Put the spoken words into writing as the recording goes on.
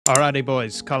Alrighty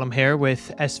boys, Colm here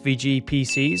with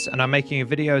SVGPCs, and I'm making a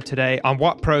video today on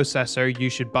what processor you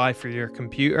should buy for your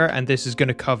computer, and this is going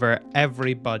to cover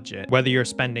every budget. Whether you're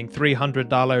spending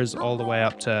 $300 all the way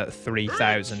up to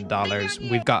 $3,000,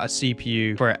 we've got a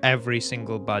CPU for every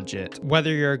single budget.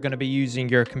 Whether you're going to be using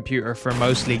your computer for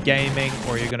mostly gaming,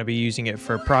 or you're going to be using it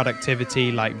for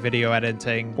productivity like video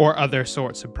editing or other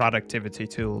sorts of productivity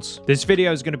tools. This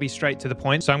video is going to be straight to the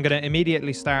point, so I'm going to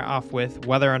immediately start off with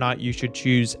whether or not you should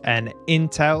choose an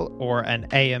Intel or an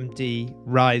AMD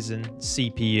Ryzen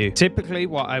CPU. Typically,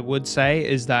 what I would say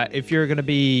is that if you're going to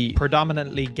be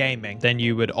predominantly gaming, then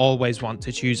you would always want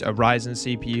to choose a Ryzen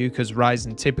CPU, because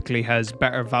Ryzen typically has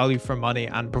better value for money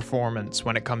and performance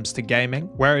when it comes to gaming.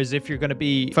 Whereas if you're going to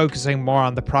be focusing more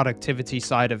on the productivity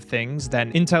side of things,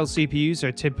 then Intel CPUs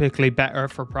are typically better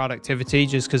for productivity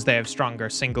just because they have stronger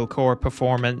single core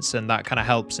performance, and that kind of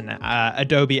helps in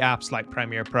Adobe apps like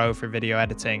Premiere Pro for video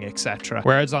editing, etc.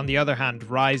 Whereas on the other hand,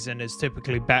 Ryzen is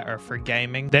typically better for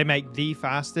gaming. They make the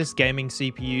fastest gaming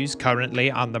CPUs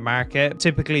currently on the market.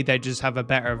 Typically, they just have a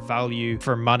better value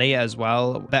for money as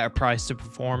well, better price to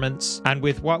performance. And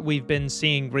with what we've been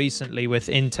seeing recently with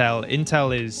Intel,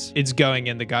 it's going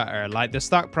in the gutter. Like, the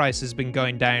stock price has been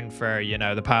going down for, you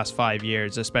know, the past 5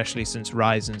 years, especially since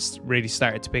Ryzen really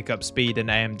started to pick up speed and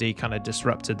AMD kind of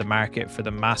disrupted the market for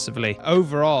them massively.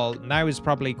 Overall, now is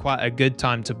probably quite a good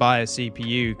time to buy a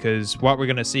CPU, because what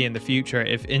we're going to see in the future,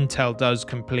 if Intel does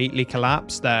completely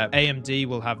collapse, that AMD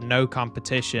will have no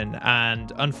competition.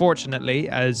 And unfortunately,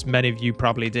 as many of you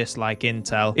probably dislike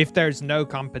Intel, if there's no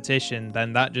competition,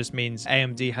 then that just means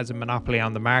AMD has a monopoly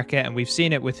on the market. And we've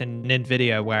seen it within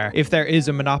Nvidia, where if there is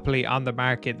a monopoly on the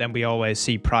market, then we always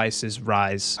see prices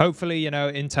rise. Hopefully, you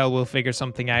know, Intel will figure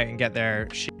something out and get their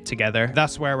shit together.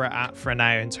 That's where we're at for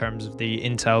now in terms of the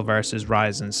Intel versus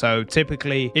Ryzen. So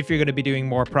typically, if you're going to be doing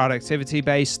more productivity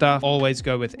based stuff, always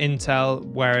go with Intel,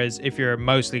 whereas if you're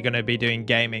mostly going to be doing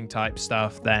gaming type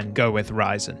stuff, then go with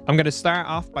Ryzen. I'm going to start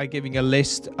off by giving a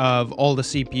list of all the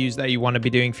CPUs that you want to be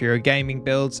doing for your gaming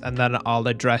builds, and then I'll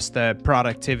address the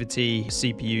productivity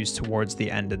CPUs towards the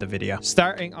end of the video.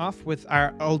 Starting off with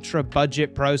our ultra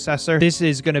budget processor, this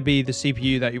is going to be the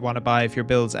CPU that you want to buy if your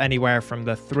build's anywhere from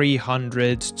the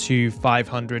 $300 to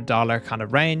 $500 kind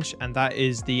of range, and that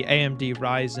is the AMD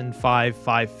Ryzen 5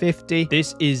 550.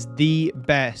 This is the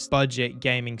best budget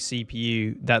gaming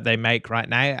CPU that they make right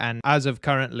now, and as of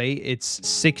currently, it's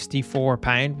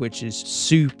 £64, which is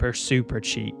super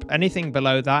cheap. Anything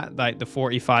below that, like the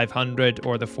 4500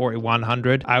 or the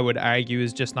 4100, I would argue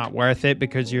is just not worth it,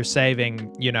 because you're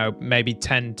saving, you know, maybe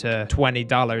 $10 to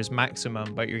 $20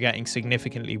 maximum, but you're getting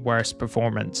significantly worse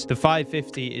performance. The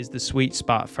 550 is the sweet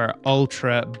spot for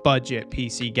ultra budget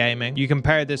PC gaming. You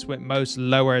compare this with most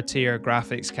lower tier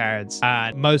graphics cards,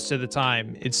 and most of the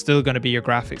time it's still going to be your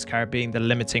graphics card being the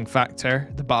limiting factor,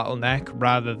 the bottleneck,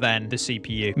 rather than the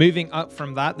CPU. Moving up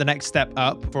from that, the next step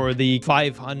up for the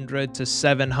 $500 to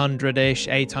 $700-ish,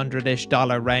 $800-ish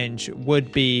range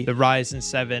would be the Ryzen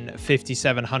 7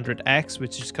 5700X,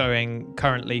 which is going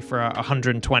currently for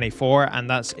 $124, and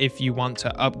that's if you want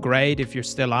to upgrade, if you're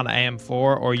still on AM4,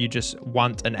 or you just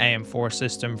want an AM4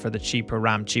 system for the cheaper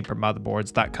RAM, cheaper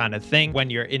motherboards, that kind of thing. When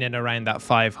you're in and around that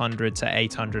 $500 to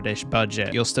 $800-ish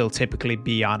budget, you'll still typically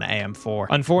be on AM4.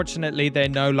 Unfortunately, they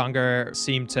no longer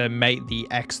seem to make the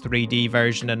X3D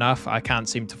version enough. I can't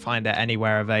seem to find it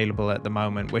anywhere available at the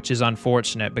moment, which is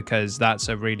unfortunate, because that's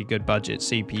a really good budget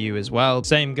CPU as well.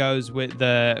 Same goes with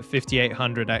the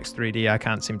 5800 X3D. I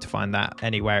can't seem to find that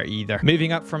anywhere either.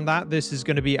 Moving up from that, this is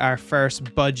going to be our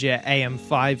first budget AM5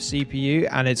 CPU,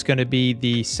 and it's going to be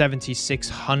the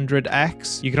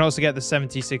 7600X. You can also get the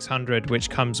 7600, which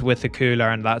comes with a cooler,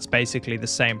 and that's basically the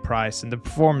same price, and the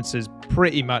performance is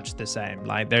pretty much the same.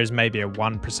 Like, there's maybe a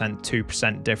 1%,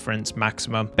 2% difference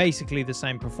maximum. Basically the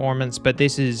same performance, but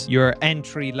this is your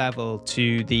entry level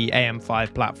to the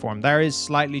AM5 platform. There is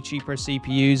slightly cheaper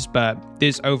CPUs, but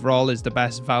this overall is the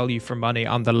best value for money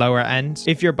on the lower end.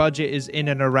 If your budget is in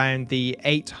and around the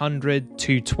 800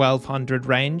 to 1200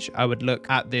 range, I would look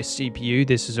at this CPU.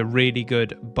 This is a really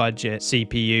good budget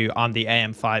CPU on the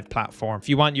AM5 platform. If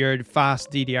you want your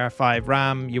fast DDR5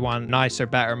 RAM, you want nicer,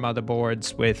 better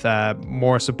motherboards with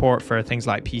more support for things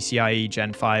like PCIe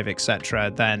Gen 5,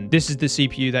 etc., then this is the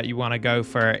CPU that you want to go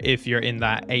for if you're in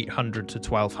that 800 to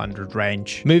 1200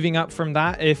 range. Moving up from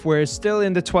that, if we're still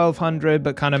in the 1200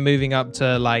 but kind of moving up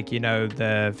to, like, you know,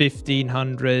 the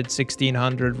 1500,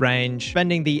 1600 range,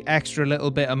 spending the extra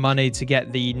little bit of money to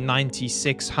get the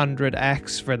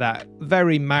 9600X for that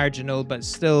very marginal but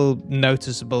still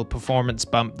noticeable performance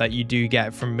bump that you do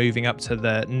get from moving up to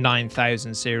the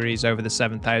 9000 series over the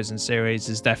 7000 series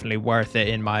is definitely worth it,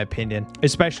 in my opinion,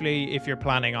 especially especially if you're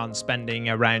planning on spending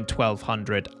around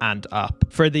 $1,200 and up.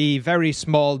 For the very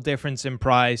small difference in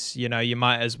price, you know, you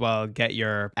might as well get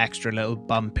your extra little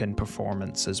bump in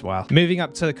performance as well. Moving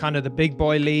up to kind of the big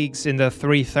boy leagues in the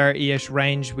 330-ish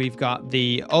range, we've got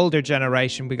the older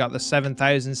generation. We got the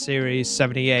 7000 series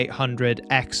 7800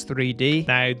 X3D.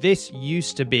 Now, this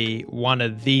used to be one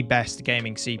of the best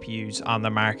gaming CPUs on the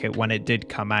market when it did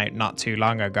come out not too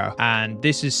long ago, and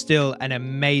this is still an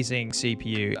amazing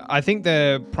CPU. I think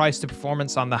the price to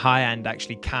performance on the high end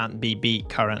actually can't be beat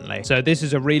currently, so this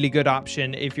is a really good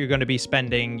option if you're going to be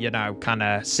spending, you know, kind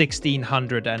of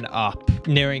 $1,600 and up,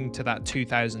 nearing to that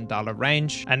 $2,000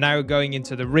 range. And now going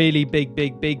into the really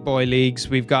big boy leagues,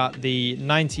 we've got the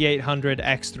 9800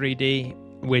 X3D,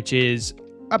 which is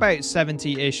about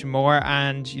 70-ish more,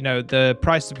 and you know, the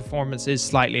price to performance is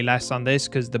slightly less on this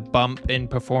because the bump in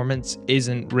performance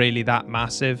isn't really that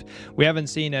massive. We haven't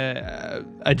seen a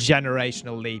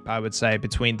generational leap, I would say,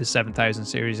 between the 7000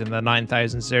 series and the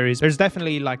 9000 series. There's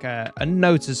definitely like a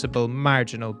noticeable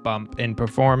marginal bump in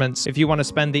performance. If you want to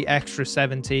spend the extra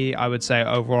 70, I would say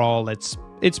overall it's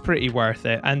pretty worth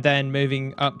it. And then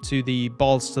moving up to the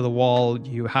balls to the wall,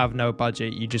 you have no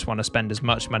budget, you just want to spend as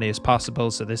much money as possible.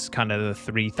 So this is kind of the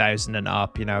 3000 and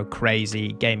up, you know, crazy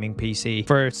gaming PC.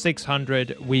 For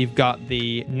 600, we've got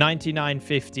the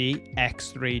 9950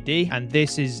 X3D, and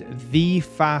this is the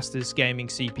fastest gaming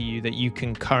CPU that you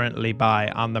can currently buy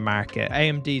on the market.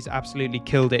 AMD's absolutely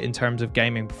killed it in terms of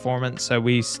gaming performance, so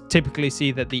we typically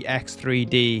see that the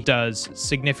X3D does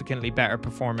significantly better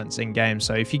performance in games.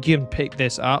 So if you can pick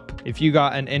this up, if you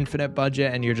got an infinite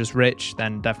budget and you're just rich,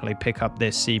 then definitely pick up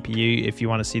this CPU if you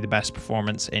want to see the best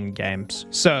performance in games.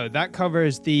 So that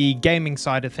covers the gaming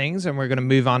side of things, and we're going to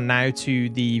move on now to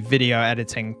the video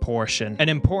editing portion. An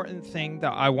important thing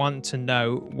that I want to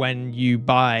know when you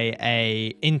buy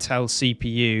a Intel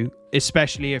CPU,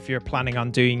 especially if you're planning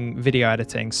on doing video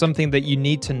editing, something that you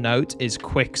need to note is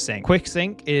QuickSync.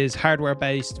 QuickSync is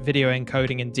hardware-based video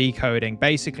encoding and decoding.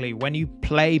 Basically, when you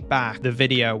play back the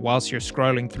video whilst you're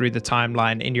scrolling through the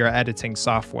timeline in your editing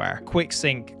software,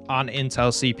 QuickSync on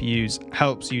Intel CPUs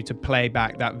helps you to play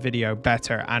back that video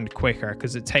better and quicker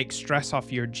because it takes stress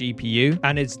off your GPU,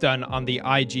 and it's done on the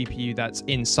iGPU that's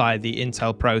inside the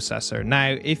Intel processor.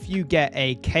 Now, if you get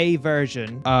a K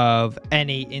version of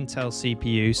any Intel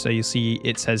CPU, so you see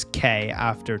it says K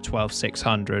after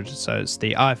 12600, so it's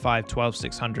the i5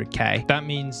 12600K, that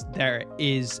means there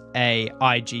is a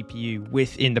iGPU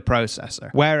within the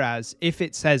processor. Whereas if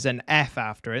it says an F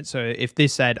after it, so if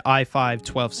this said i5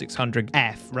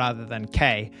 12600F rather than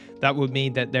K, that would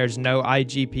mean that there's no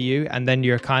iGPU, and then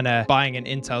you're kind of buying an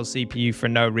Intel CPU for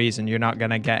no reason. You're not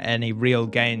going to get any real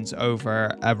gains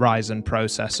over a Ryzen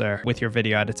processor with your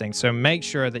video editing. So make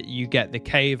sure that you get the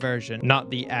K version, not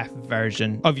the F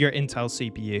version of your Intel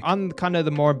CPU. On kind of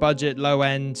the more budget low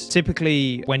end,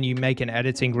 typically when you make an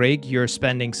editing rig, you're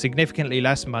spending significantly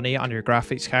less money on your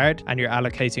graphics card, and you're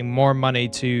allocating more money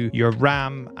to your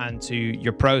RAM and to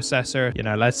your processor. You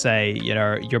know, let's say, you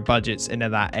know, your budget's into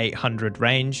that 800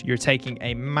 range. You're taking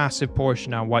a massive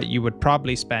portion on what you would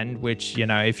probably spend, which, you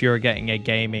know, if you're getting a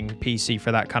gaming PC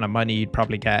for that kind of money, you'd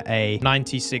probably get a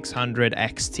 9600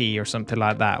 XT or something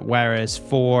like that. Whereas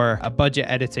for a budget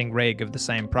editing rig of the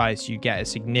same price, you get a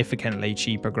significantly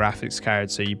cheaper graphics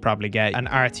card. So you probably get an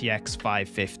RTX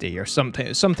 550 or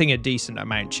something a decent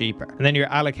amount cheaper. And then you're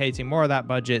allocating more of that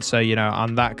budget. So, you know,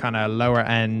 on that kind of lower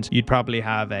end, you'd probably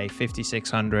have a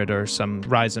 5600 or some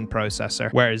Ryzen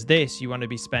processor. Whereas this, you want to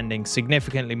be spending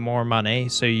significantly more money,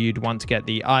 so you'd want to get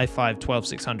the i5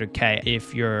 12600K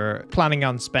if you're planning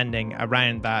on spending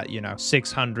around that, you know,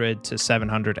 600 to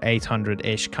 700,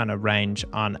 800-ish kind of range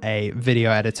on a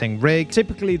video editing rig.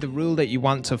 Typically, the rule that you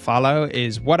want to follow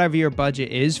is whatever your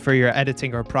budget is for your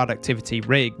editing or productivity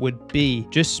rig would be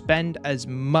just spend as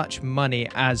much money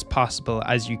as possible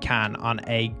as you can on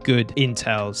a good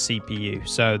Intel CPU.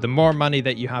 So the more money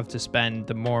that you have to spend,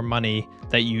 the more money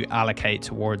that you allocate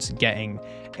towards getting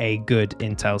a good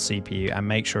Intel CPU, and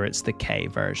make sure it's the K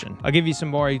version. I'll give you some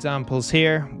more examples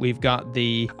here. We've got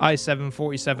the i7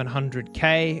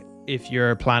 4700K. If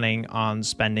you're planning on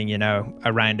spending, you know,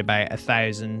 around about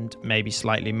 1,000, maybe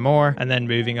slightly more. And then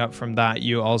moving up from that,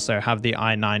 you also have the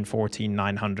i9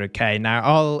 14900K. Now,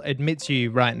 I'll admit to you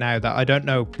right now that I don't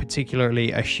know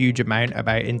particularly a huge amount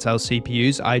about Intel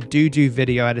CPUs. I do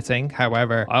video editing.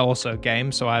 However, I also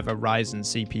game, so I have a Ryzen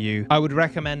CPU. I would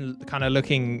recommend kind of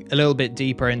looking a little bit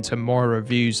deeper into more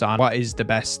reviews on what is the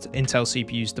best Intel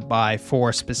CPUs to buy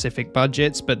for specific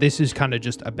budgets. But this is kind of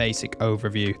just a basic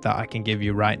overview that I can give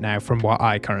you right now from what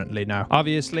I currently know.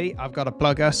 Obviously, I've got to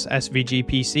plug us,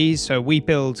 SVGPCs. So we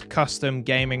build custom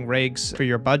gaming rigs for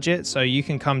your budget. So you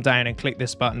can come down and click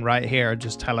this button right here.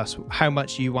 Just tell us how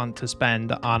much you want to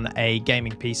spend on a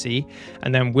gaming PC,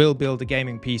 and then we'll build a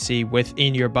gaming PC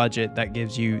within your budget that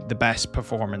gives you the best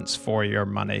performance for your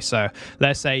money. So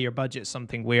let's say your budget's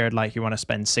something weird, like you want to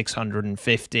spend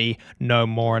 650, no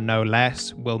more, no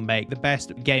less. We'll make the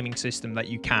best gaming system that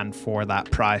you can for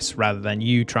that price, rather than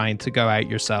you trying to go out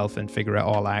yourself and figure it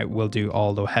all out. We'll do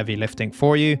all the heavy lifting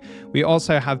for you. We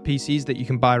also have PCs that you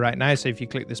can buy right now. So if you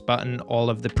click this button, all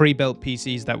of the pre-built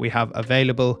PCs that we have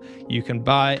available, you can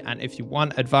buy. And if you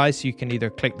want advice, you can either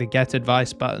click the get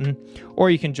advice button, or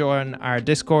you can join our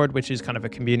Discord, which is kind of a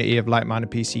community of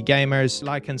like-minded PC gamers.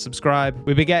 Like and subscribe.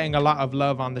 We've been getting a lot of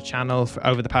love on the channel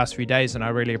over the past few days, and I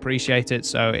really appreciate it.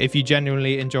 So if you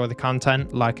genuinely enjoy the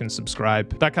content, like and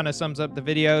subscribe. That kind of sums up the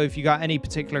video. If you got any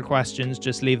particular questions,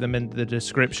 just leave them in the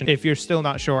description. If you're still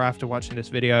not sure after watching this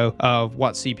video of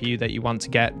what CPU that you want to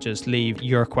get, just leave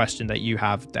your question that you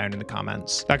have down in the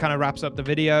comments. That kind of wraps up the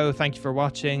video. Thank you for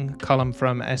watching. Colin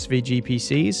from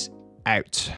SVGPCs out.